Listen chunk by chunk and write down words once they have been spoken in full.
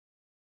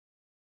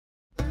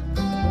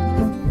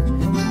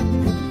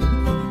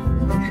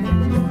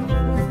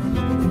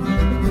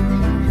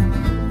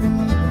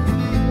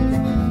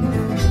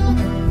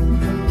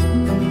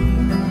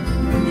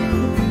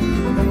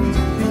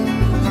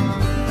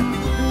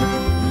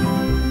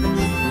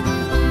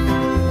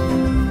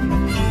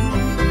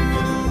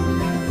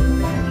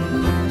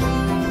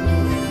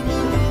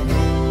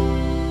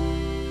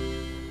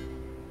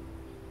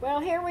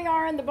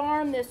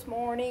this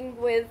morning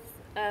with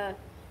a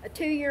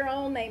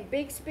 2-year-old named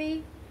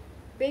Bixby.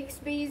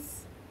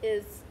 Bixby's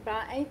is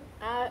by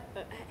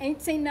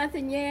Ain't Seen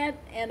Nothing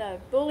Yet, and a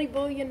Bully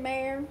Bullion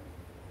mare.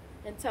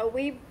 And so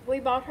we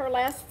bought her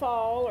last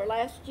fall or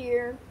last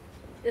year.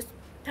 This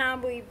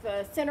time we've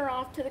sent her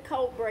off to the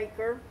colt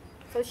breaker.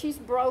 So she's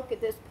broke at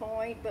this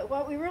point. But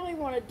what we really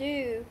want to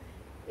do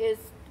is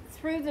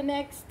through the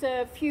next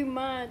few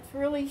months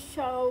really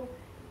show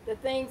the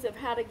things of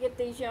how to get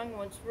these young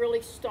ones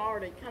really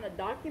started, kind of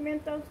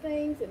document those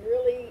things and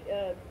really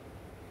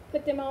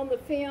put them on the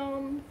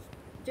film.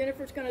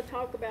 Jennifer's going to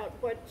talk about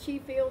what she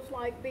feels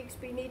like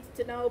Bixby needs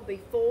to know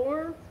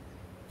before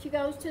she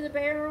goes to the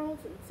barrels.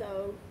 And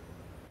so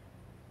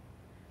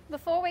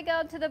before we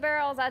go to the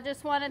barrels, I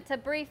just wanted to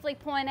briefly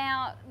point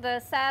out the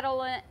saddle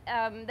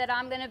that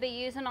I'm going to be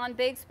using on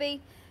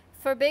Bixby.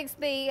 For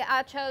Bixby,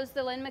 I chose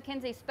the Lynn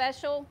McKenzie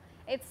Special.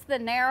 It's the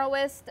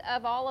narrowest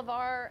of all of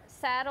our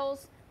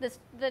saddles.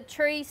 The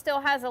tree still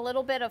has a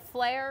little bit of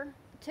flare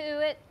to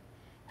it.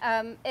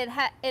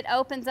 It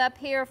opens up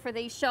here for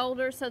these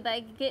shoulders so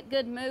they get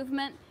good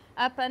movement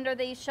up under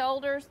these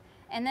shoulders.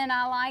 And then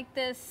I like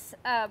this,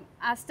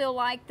 I still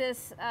like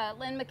this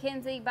Lynn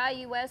McKenzie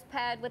Bayou West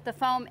pad with the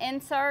foam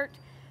insert.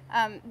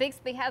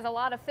 Bixby has a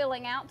lot of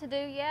filling out to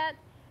do yet.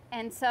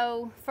 And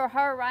so for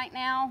her right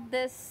now,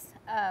 this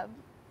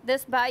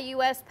Bayou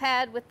West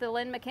pad with the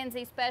Lynn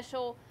McKenzie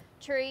Special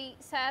tree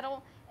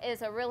saddle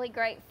is a really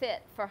great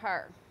fit for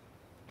her.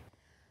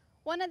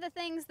 One of the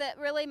things that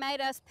really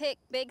made us pick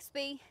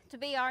Bixby to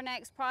be our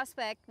next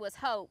prospect was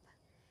Hope.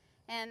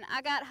 And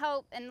I got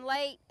Hope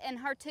late in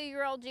her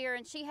 2-year-old year,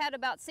 and she had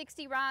about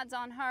 60 rides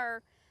on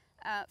her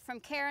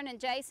from Karen and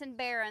Jason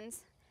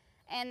Barron's.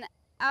 And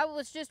I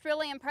was just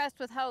really impressed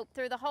with Hope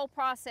through the whole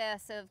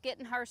process of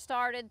getting her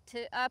started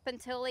to up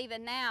until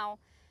even now.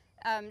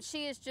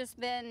 She has just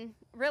been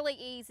really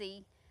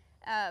easy,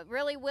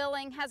 really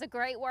willing, has a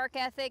great work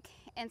ethic,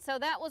 and so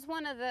that was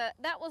one of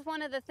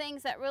the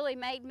things that really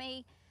made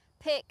me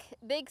pick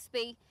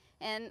Bixby.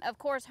 And of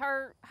course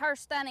her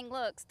stunning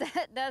looks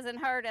doesn't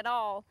hurt at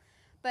all.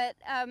 But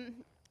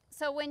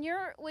so when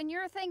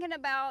you're thinking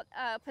about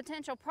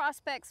potential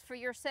prospects for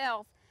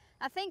yourself,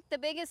 I think the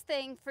biggest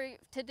thing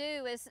to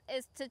do is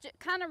to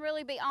kind of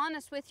really be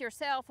honest with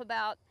yourself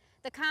about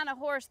the kind of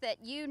horse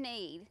that you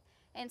need.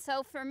 And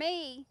so for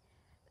me,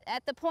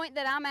 at the point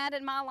that I'm at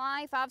in my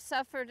life, I've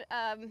suffered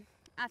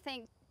I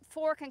think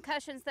 4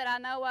 concussions that I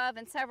know of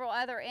and several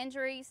other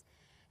injuries.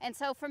 And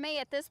so for me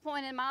at this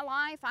point in my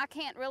life, I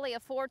can't really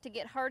afford to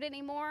get hurt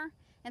anymore.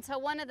 And so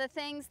one of the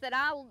things that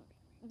I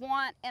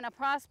want in a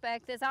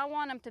prospect is I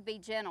want them to be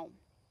gentle.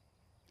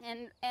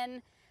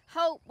 And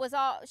Hope was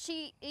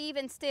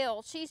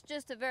she's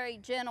just a very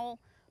gentle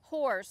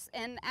horse.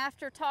 And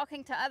after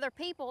talking to other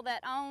people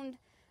that owned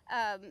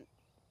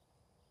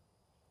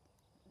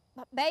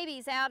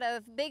babies out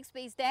of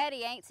Bixby's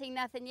daddy, Ain't Seen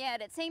Nothing Yet,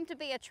 it seemed to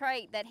be a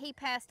trait that he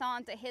passed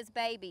on to his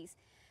babies.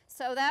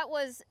 So that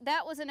was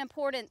an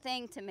important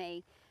thing to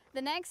me.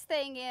 The next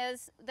thing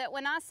is that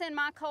when I send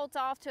my colts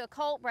off to a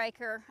colt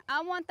breaker,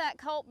 I want that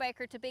colt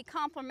breaker to be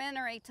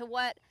complementary to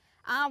what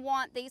I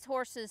want these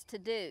horses to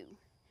do.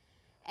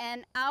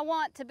 And I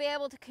want to be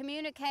able to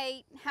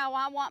communicate how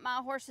I want my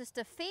horses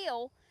to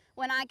feel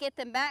when I get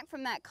them back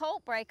from that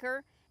colt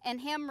breaker, and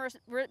him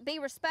be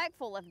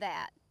respectful of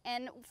that.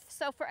 And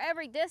so for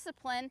every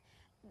discipline,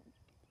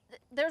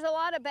 there's a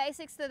lot of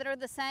basics that are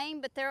the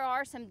same, but there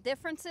are some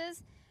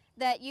differences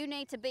that you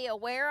need to be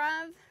aware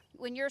of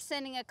when you're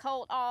sending a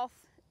colt off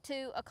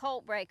to a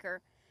colt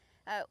breaker.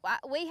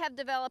 We have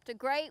developed a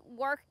great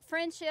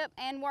friendship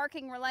and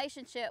working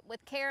relationship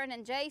with Karen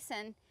and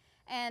Jason,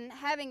 and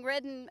having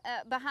ridden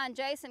behind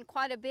Jason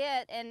quite a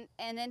bit, and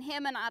in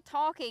him and I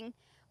talking,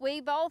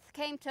 we both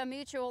came to a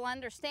mutual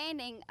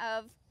understanding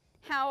of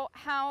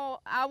how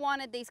I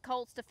wanted these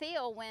colts to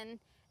feel when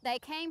they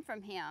came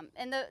from him.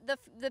 And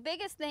the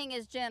biggest thing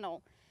is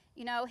gentle.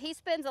 You know, he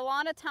spends a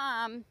lot of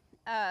time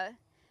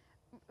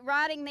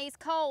riding these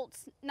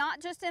colts,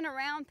 not just in a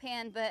round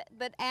pen,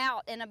 but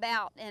out and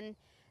about. And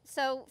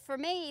so for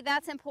me,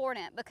 that's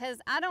important because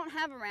I don't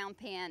have a round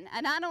pen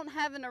and I don't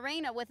have an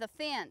arena with a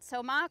fence.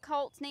 So my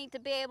colts need to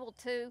be able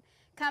to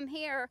come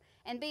here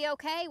and be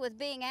okay with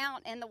being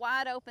out in the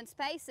wide open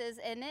spaces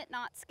and it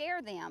not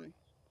scare them.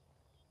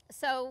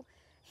 So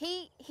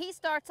he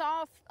starts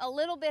off a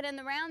little bit in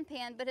the round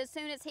pen, but as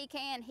soon as he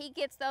can, he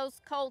gets those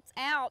colts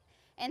out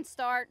and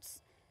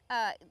starts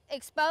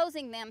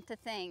exposing them to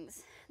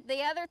things.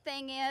 The other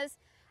thing is,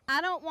 I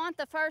don't want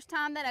the first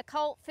time that a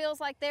colt feels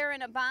like they're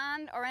in a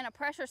bind or in a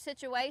pressure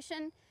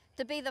situation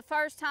to be the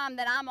first time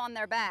that I'm on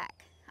their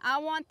back. I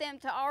want them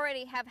to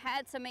already have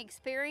had some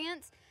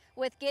experience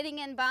with getting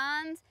in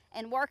binds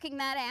and working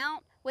that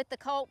out with the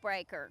colt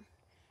breaker.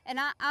 And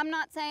I'm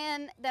not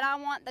saying that I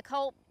want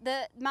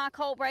my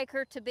colt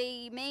breaker to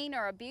be mean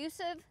or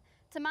abusive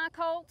to my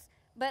colts,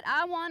 but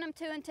I want them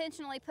to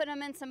intentionally put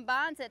them in some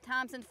binds at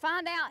times and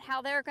find out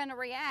how they're going to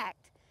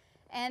react.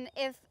 and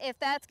if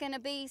that's going to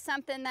be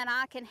something that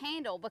I can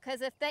handle.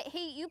 Because if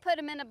you put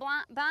them in a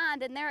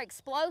bind and they're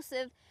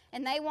explosive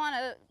and they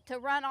want to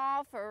run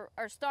off or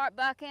start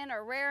bucking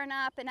or rearing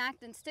up and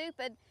acting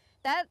stupid,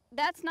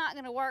 that's not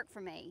going to work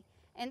for me.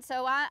 And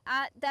so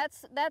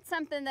that's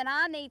something that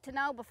I need to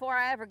know before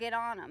I ever get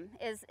on them,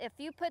 is if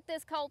you put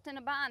this colt in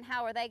a bind,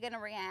 how are they going to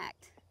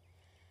react?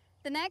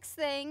 The next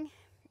thing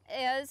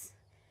is,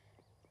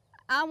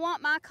 I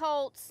want my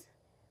colts,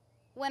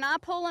 when I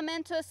pull them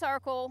into a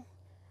circle,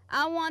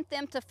 I want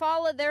them to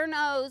follow their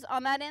nose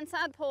on that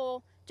inside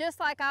pull, just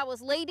like I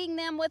was leading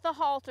them with a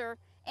halter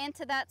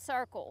into that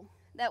circle.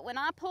 That when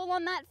I pull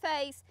on that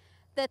face,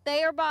 that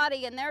their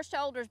body and their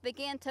shoulders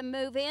begin to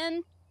move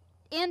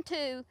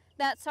into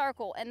that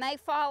circle, and they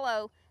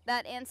follow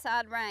that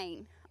inside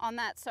rein on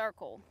that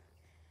circle.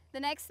 The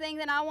next thing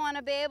that I want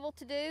to be able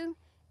to do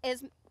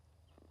is,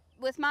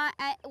 with my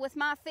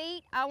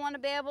feet, I want to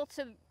be able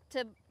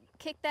to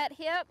kick that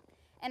hip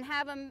and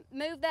have them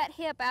move that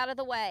hip out of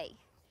the way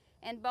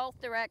in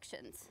both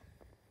directions.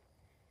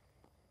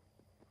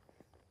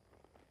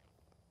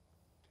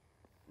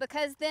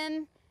 Because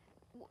then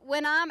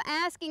when I'm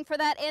asking for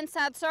that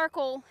inside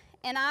circle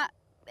and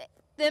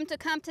them to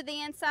come to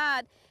the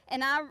inside,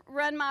 and I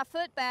run my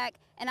foot back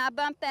and I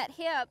bump that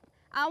hip,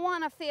 I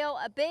want to feel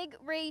a big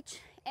reach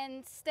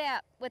and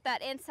step with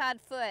that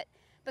inside foot,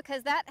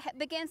 because that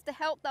begins to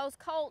help those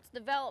colts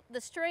develop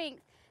the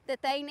strength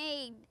that they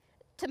need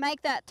to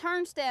make that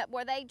turn step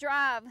where they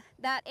drive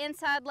that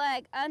inside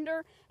leg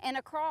under and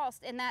across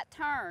in that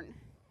turn.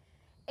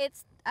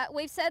 It's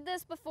we've said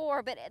this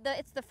before, but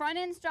it's the front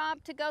end's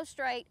job to go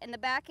straight and the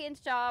back end's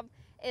job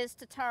is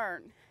to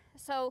turn.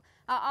 So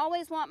I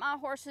always want my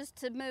horses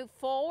to move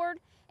forward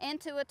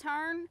into a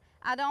turn.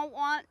 I don't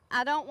want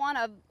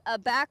a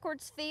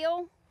backwards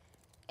feel.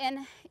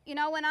 And you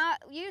know, when I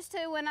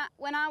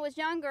was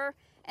younger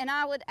and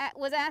I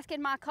was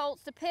asking my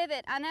colts to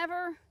pivot, I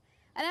never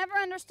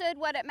understood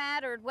what it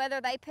mattered, whether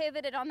they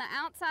pivoted on the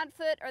outside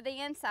foot or the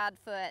inside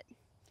foot.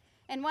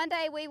 And one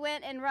day we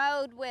went and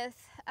rode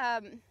with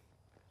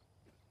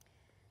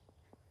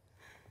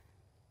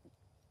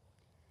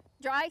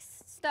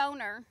Dryce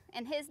Stoner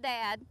and his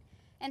dad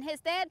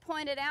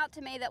pointed out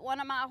to me that one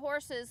of my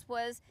horses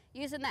was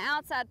using the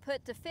outside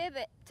foot to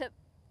pivot,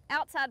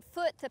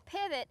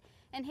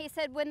 and he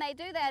said when they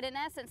do that, in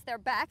essence, they're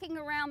backing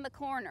around the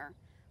corner.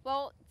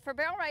 Well, for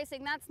barrel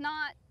racing, that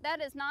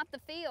is not the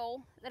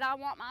feel that I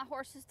want my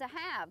horses to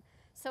have.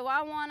 So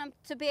I want them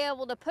to be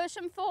able to push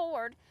them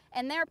forward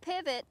and their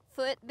pivot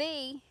foot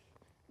be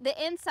the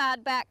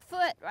inside back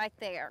foot right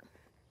there.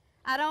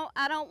 I don't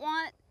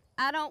want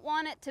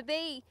it to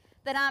be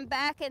that I'm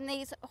backing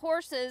these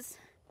horses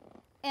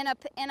in a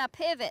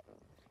pivot.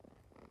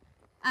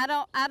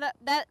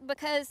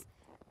 Because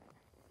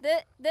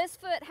this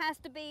foot has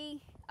to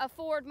be a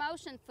forward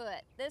motion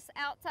foot. This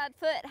outside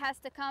foot has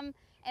to come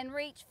and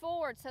reach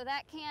forward, so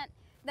that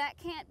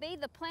can't be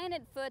the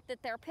planted foot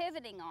that they're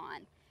pivoting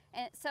on.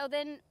 And so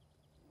then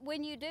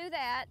when you do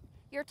that,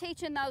 you're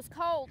teaching those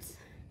colts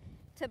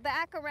to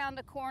back around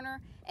a corner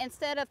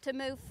instead of to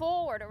move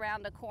forward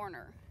around a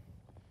corner.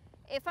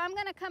 If I'm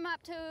going to come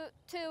up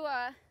to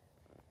a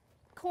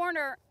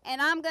corner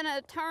and I'm going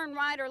to turn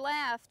right or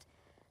left,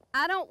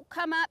 I don't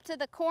come up to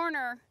the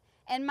corner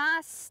and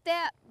my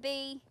step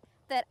be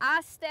that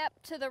I step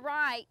to the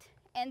right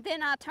and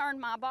then I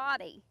turn my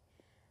body.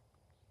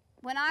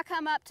 When I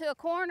come up to a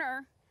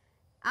corner,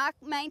 I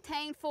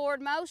maintain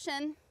forward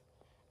motion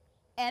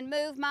and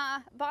move my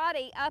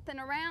body up and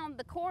around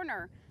the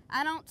corner.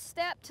 I don't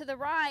step to the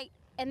right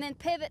and then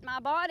pivot my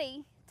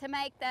body to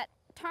make that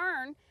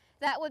turn.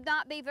 That would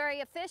not be very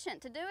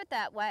efficient to do it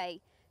that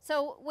way.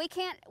 So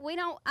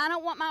I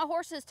don't want my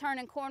horses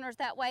turning corners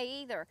that way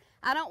either.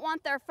 I don't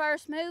want their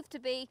first move to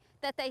be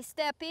that they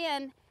step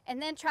in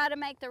and then try to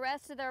make the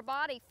rest of their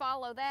body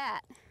follow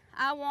that.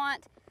 I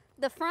want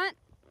the front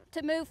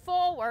to move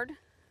forward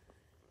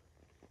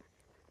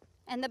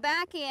and the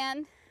back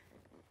end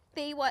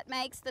be what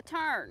makes the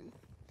turn.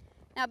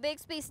 Now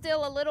Bixby's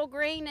still a little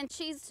green and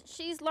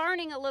she's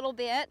learning a little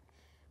bit,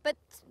 but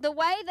the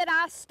way that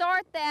I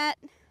start that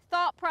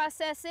thought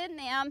process in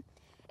them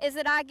is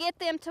that I get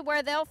them to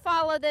where they'll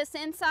follow this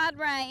inside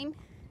rein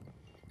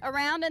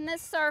around in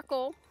this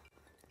circle,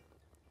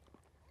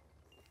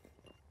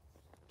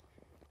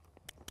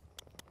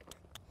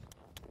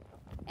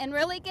 and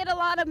really get a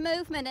lot of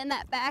movement in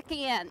that back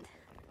end.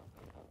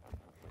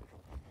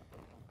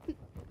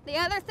 The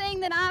other thing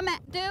that I'm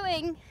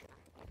doing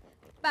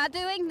by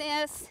doing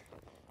this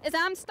is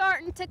I'm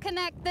starting to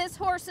connect this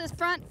horse's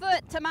front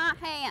foot to my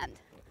hand.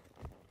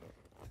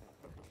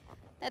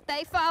 That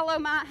they follow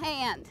my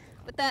hand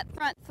with that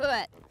front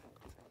foot.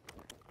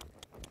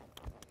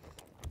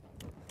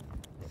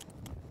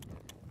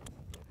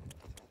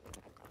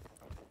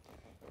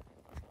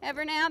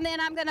 Every now and then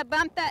I'm going to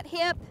bump that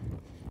hip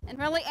and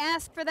really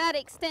ask for that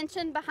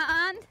extension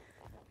behind.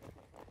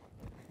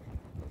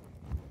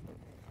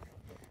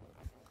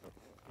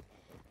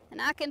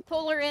 And I can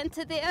pull her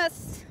into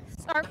this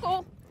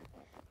circle.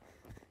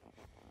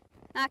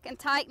 I can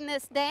tighten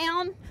this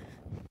down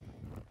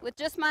with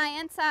just my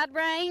inside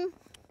rein.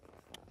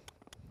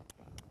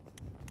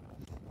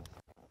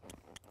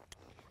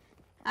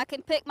 I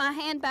can pick my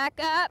hand back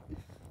up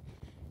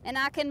and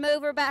I can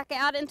move her back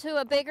out into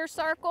a bigger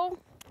circle.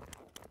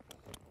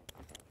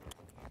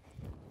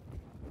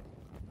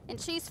 And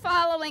she's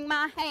following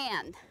my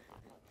hand.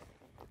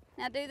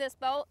 Now do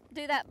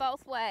that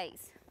both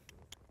ways.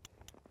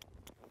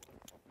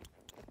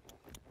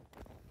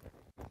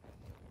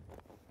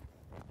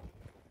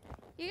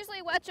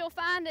 Usually what you'll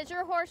find is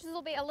your horses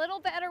will be a little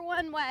better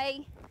one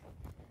way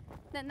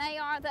than they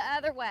are the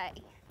other way.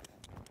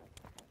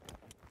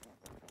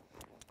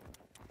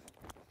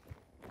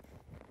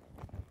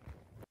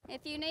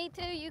 If you need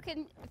to, you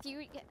can, if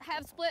you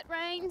have split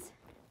reins,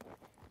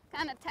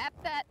 kind of tap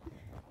that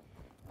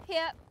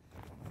hip.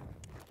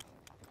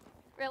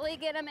 Really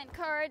get them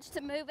encouraged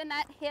to moving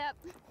that hip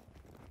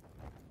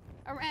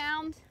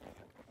around.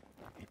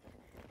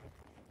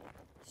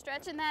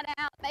 Stretching that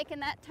out,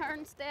 making that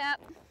turn step.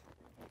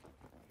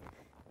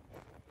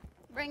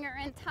 Bring her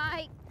in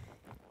tight.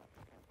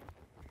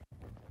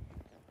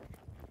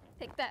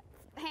 Pick that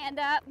hand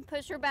up and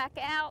push her back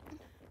out.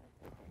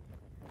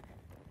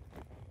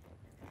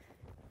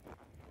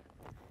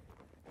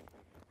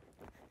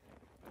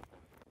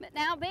 But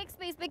now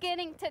Bixby's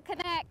beginning to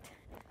connect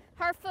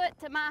her foot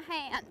to my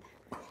hand.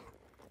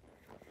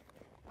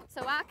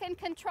 So I can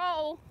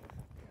control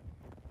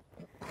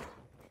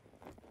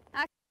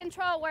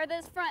where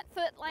this front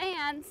foot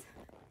lands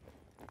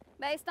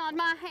based on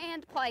my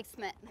hand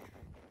placement.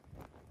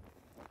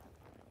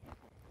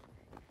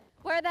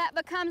 Where that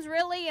becomes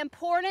really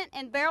important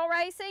in barrel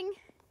racing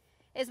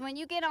is when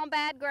you get on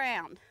bad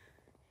ground.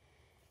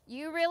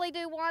 You really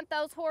do want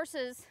those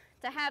horses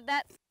to have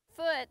that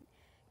foot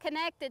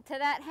connected to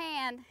that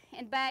hand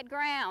in bad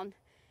ground,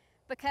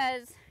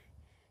 because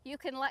you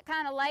can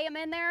kind of lay them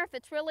in there if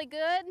it's really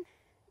good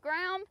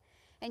ground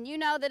and you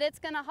know that it's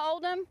going to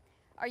hold them,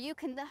 or you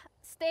can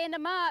stand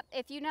them up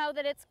if you know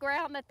that it's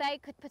ground that they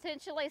could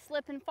potentially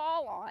slip and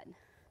fall on.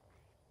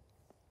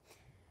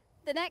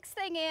 The next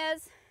thing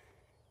is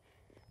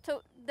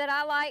that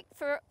I like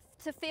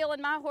to feel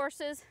in my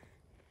horses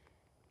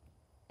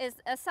is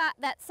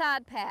that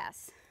side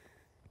pass,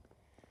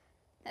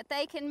 that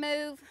they can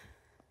move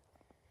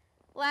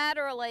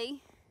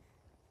laterally,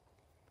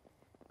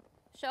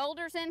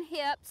 shoulders and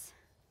hips.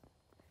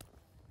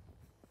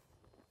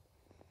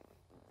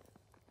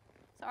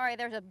 Sorry,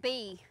 there's a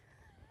bee.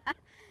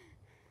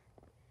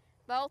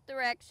 Both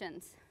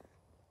directions.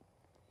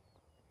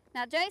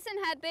 Now Jason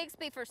had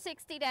Bixby for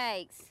 60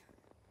 days.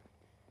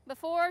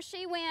 Before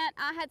she went,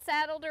 I had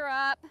saddled her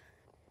up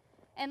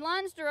and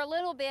lunged her a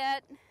little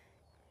bit.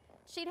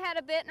 She'd had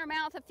a bit in her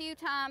mouth a few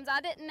times.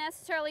 I didn't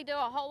necessarily do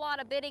a whole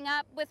lot of bitting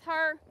up with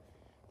her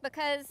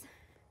because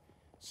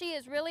she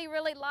is really,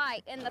 really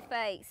light in the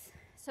face.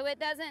 So it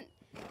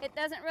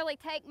doesn't really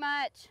take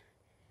much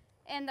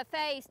in the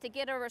face to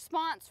get a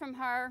response from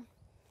her.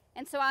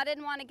 And so I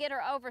didn't want to get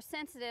her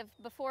oversensitive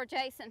before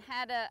Jason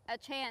had a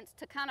chance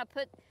to kind of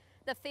put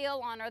the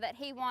feel on her that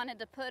he wanted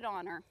to put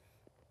on her.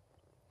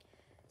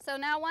 So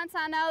now once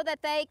I know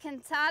that they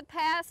can side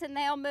pass and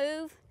they'll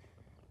move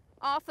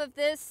off of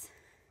this,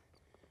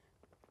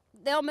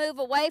 they'll move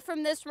away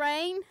from this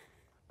rein,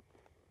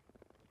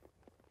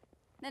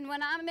 then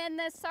when I'm in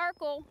this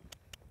circle,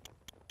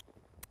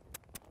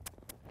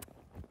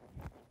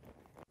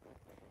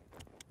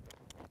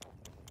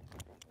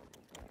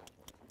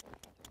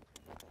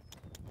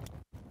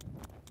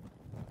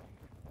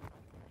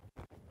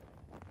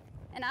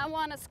 and I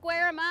want to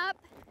square them up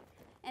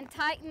and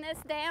tighten this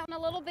down a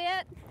little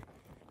bit,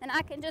 and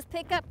I can just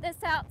pick up this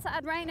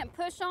outside rein and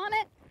push on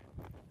it.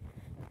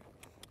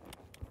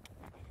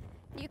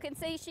 You can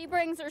see she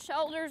brings her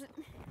shoulders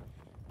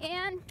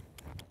in,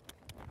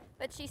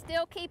 but she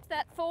still keeps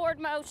that forward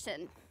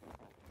motion.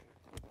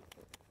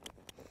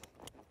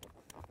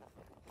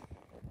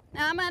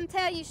 Now I'm going to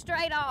tell you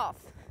straight off,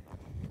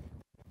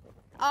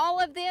 all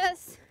of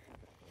this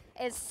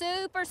is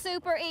super,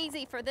 super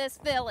easy for this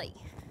filly.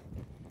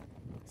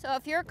 So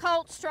if your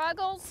colt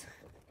struggles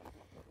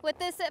with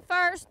this at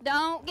first,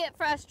 don't get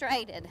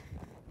frustrated.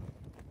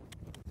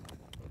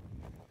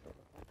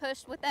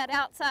 Push with that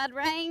outside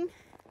rein.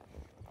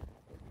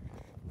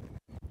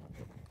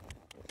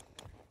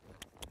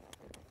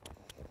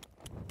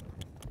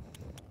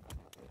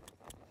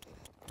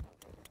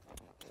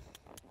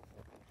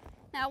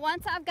 Now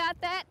once I've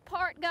got that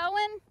part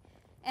going,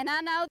 and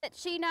I know that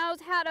she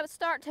knows how to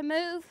start to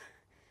move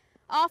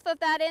off of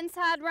that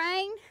inside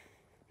rein,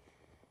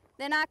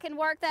 then I can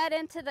work that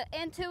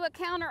into a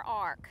counter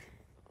arc.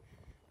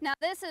 Now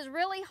this is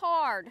really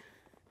hard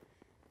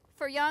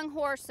for young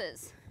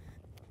horses.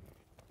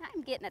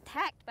 I'm getting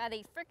attacked by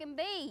these freaking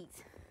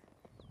bees.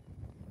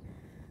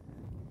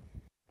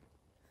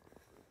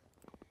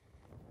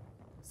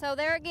 So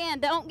there again,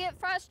 don't get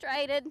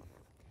frustrated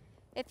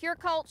if your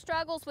colt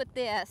struggles with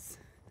this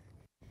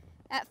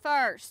at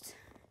first.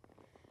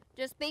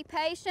 Just be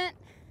patient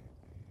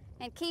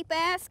and keep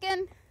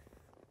asking.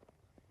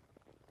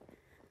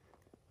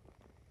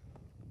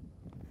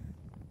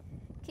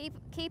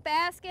 Keep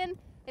asking.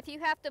 If you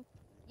have to,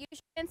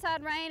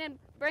 inside rein and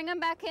bring them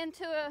back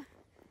into a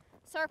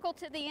circle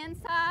to the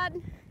inside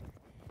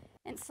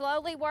and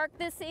slowly work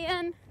this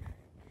in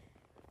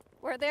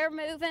where they're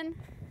moving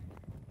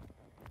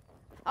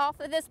off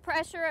of this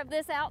pressure of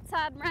this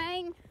outside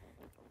rein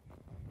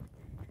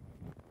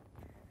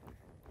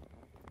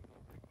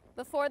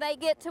before they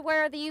get to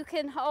where you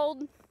can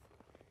hold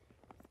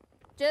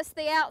just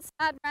the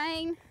outside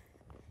rein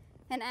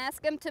and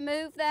ask them to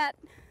move that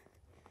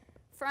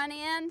front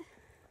end.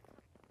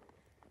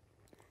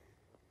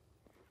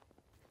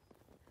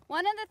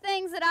 One of the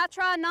things that I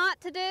try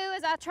not to do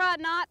is I try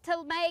not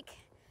to make,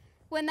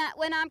 when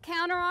I'm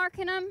counter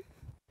arcing them,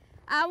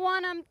 I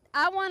want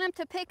them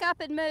to pick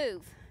up and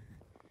move.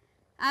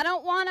 I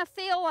don't want to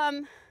feel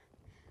them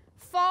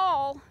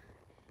fall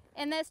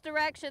in this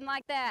direction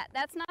like that.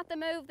 That's not the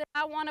move that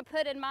I want to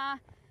put in my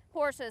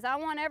horses. I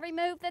want every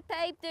move that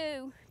they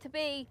do to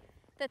be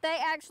that they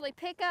actually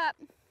pick up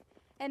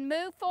and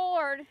move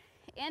forward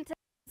into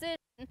the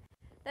position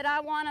that I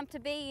want them to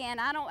be in.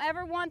 I don't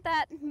ever want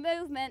that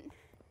movement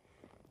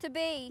to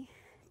be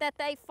that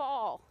they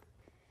fall.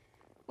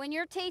 When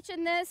you're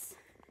teaching this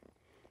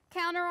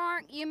counter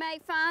arc, you may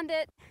find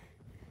it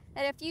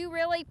that if you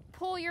really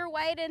pull your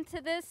weight into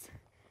this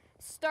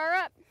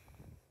stirrup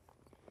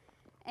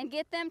and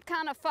get them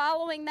kind of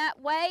following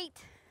that weight,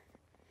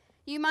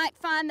 you might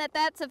find that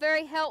that's a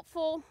very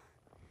helpful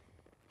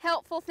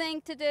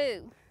thing to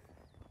do.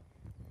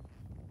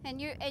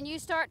 And you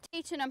start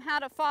teaching them how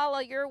to follow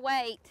your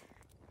weight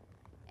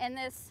in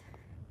this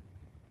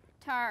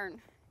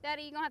turn.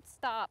 Daddy, you're gonna have to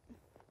stop.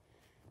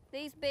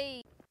 These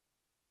bees.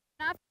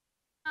 When I put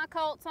my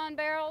colts on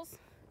barrels,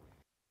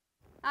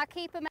 I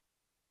keep them out.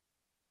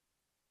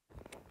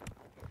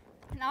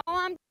 And all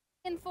I'm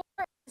looking for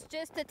is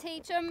just to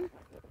teach them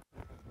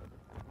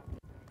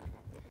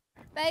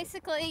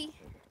basically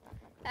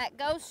that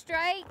go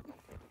straight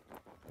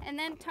and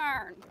then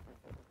turn.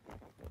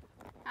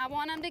 I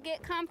want them to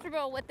get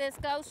comfortable with this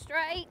go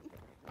straight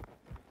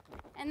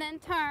and then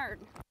turn.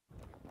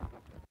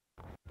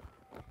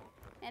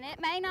 And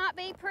it may not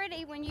be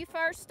pretty when you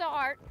first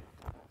start.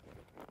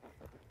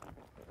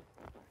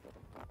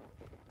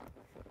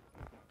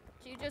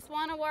 But you just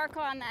want to work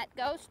on that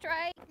go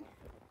straight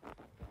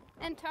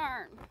and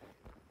turn.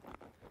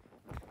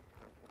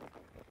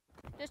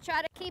 Just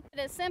try to keep it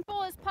as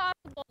simple as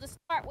possible to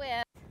start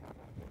with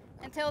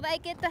until they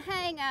get the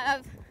hang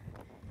of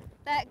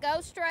that go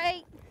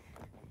straight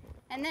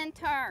and then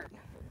turn.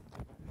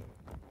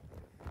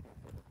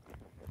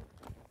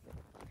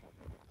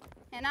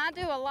 And I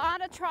do a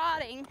lot of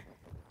trotting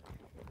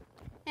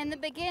in the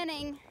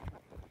beginning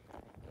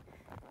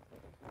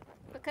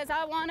because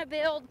I want to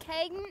build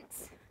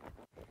cadence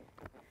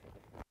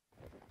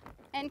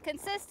and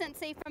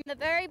consistency from the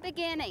very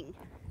beginning.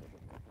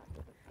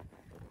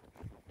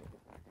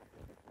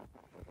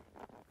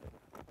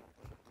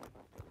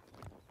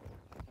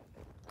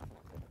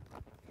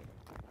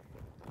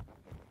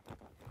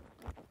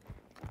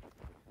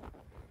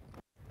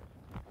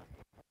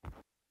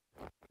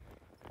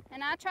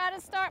 And I try to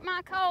start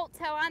my colts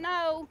how I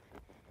know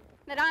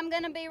that I'm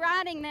going to be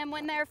riding them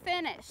when they're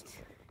finished.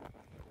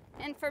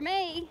 And for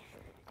me,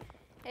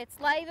 it's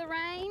lay the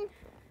rein,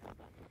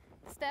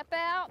 step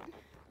out,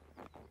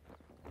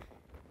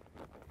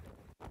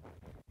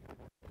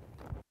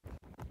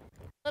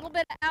 a little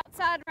bit of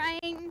outside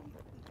rein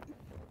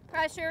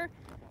pressure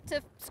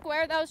to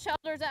square those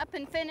shoulders up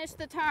and finish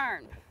the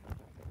turn.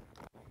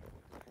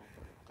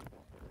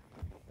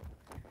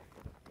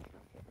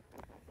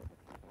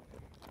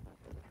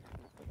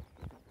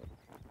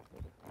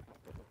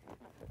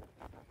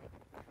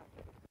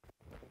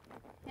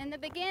 In the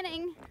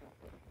beginning,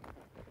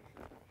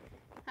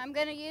 I'm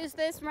going to use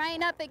this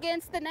rein up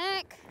against the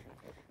neck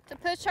to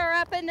push her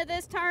up into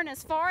this turn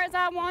as far as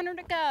I want her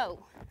to go.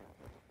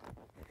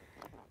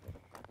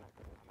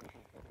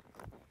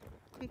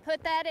 And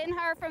put that in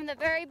her from the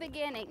very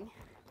beginning.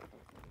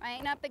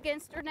 Rein up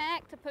against her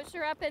neck to push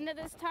her up into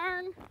this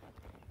turn.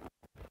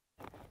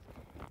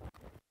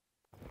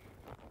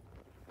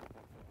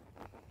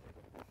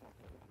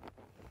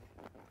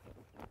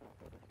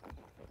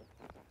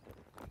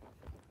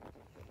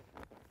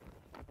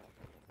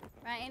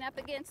 Rein up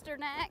against her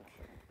neck.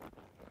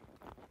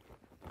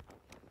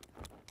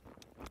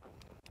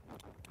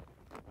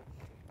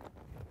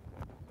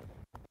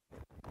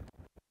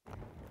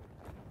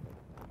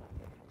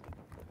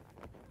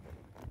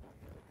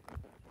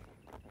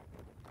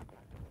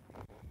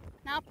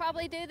 And I'll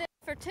probably do this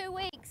for 2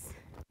 weeks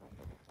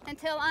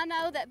until I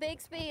know that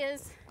Bixby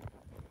is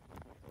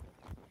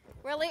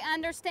really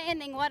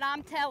understanding what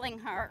I'm telling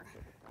her.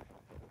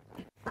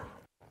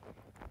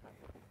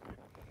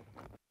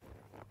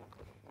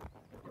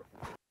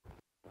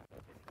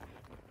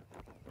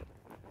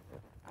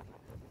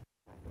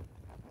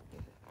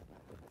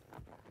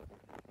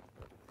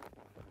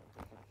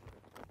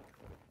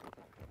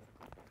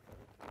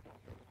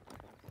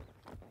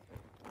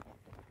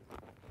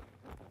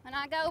 When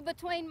I go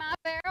between my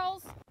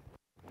barrels,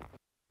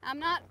 I'm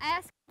not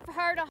asking for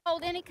her to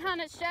hold any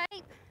kind of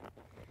shape.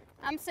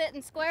 I'm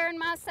sitting square in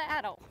my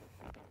saddle.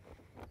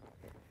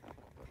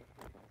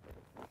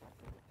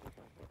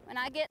 When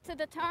I get to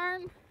the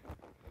turn,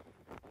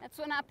 that's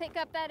when I pick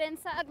up that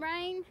inside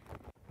rein,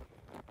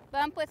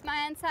 bump with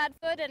my inside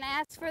foot, and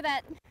ask for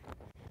that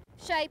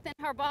shape in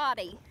her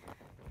body.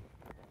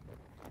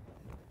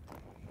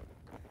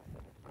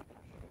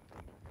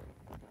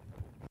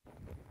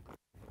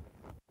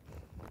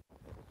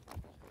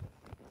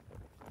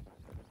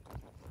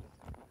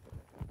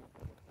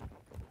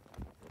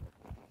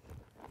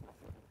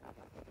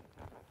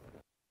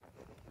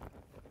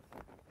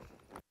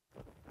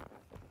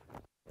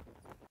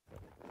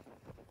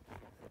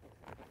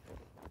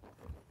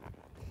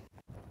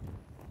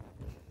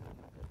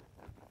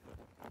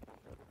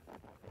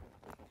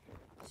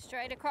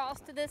 Straight across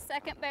to this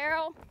second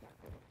barrel.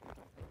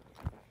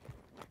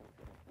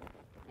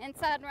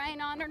 Inside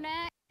rein on her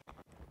neck.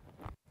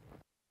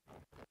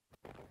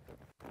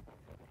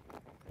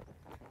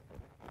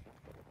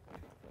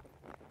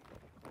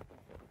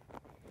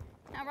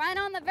 Now right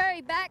on the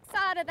very back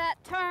side of that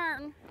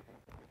turn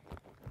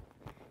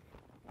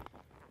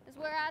is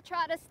where I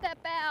try to step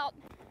out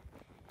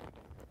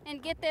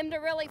and get them to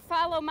really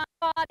follow my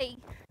body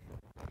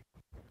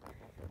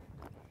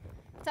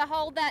to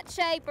hold that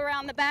shape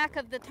around the back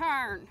of the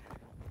turn.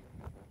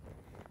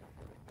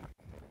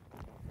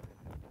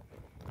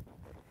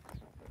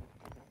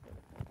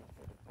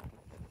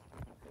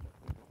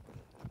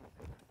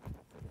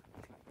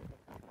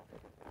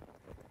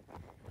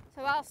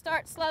 So I'll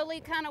start slowly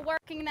kind of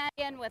working that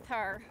in with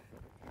her.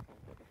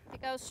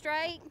 It goes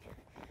straight,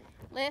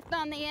 lift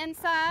on the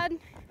inside,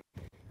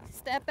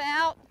 step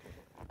out,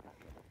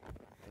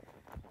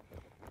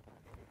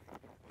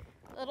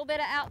 a little bit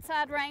of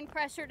outside rein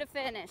pressure to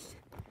finish.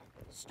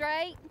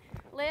 Straight,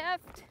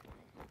 lift,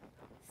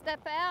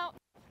 step out,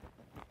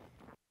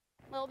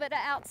 a little bit of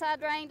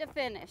outside rein to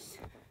finish.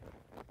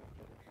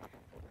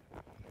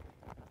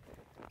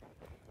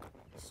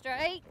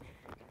 Straight,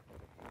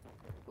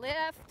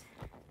 lift,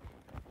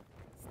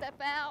 step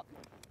out,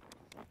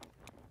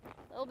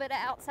 a little bit of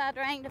outside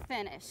rein to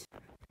finish.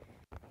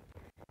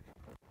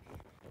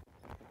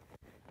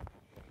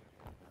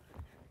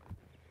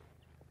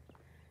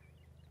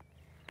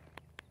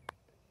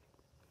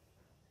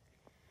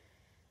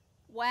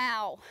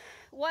 Wow,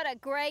 what a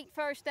great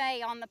first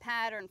day on the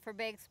pattern for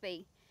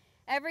Bixby.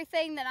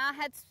 Everything that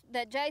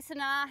Jason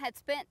and I had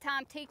spent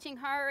time teaching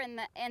her in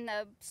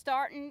the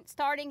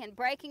starting and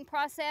breaking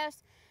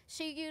process,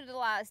 she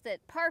utilized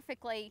it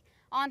perfectly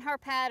on her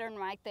pattern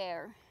right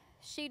there.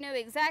 She knew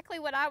exactly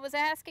what I was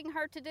asking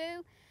her to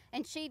do,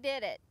 and she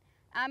did it.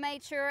 I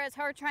made sure as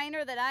her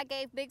trainer that I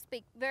gave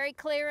Bixby very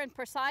clear and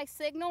precise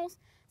signals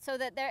so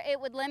that it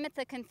would limit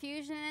the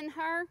confusion in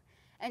her,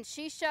 and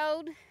she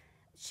showed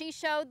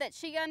that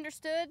she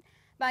understood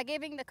by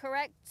giving the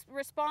correct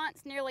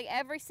response nearly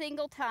every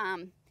single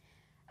time.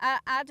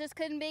 I just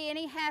couldn't be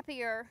any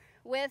happier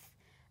with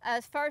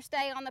a first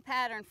day on the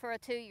pattern for a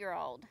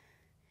 2-year-old.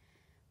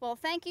 Well,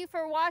 thank you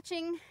for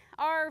watching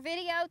our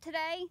video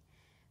today.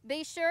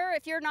 Be sure,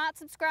 if you're not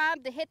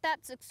subscribed, to hit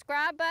that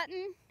subscribe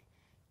button.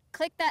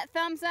 Click that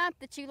thumbs up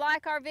that you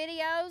like our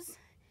videos,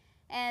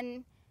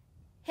 and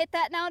hit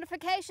that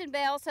notification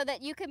bell so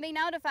that you can be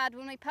notified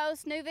when we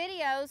post new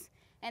videos.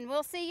 And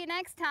we'll see you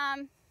next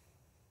time.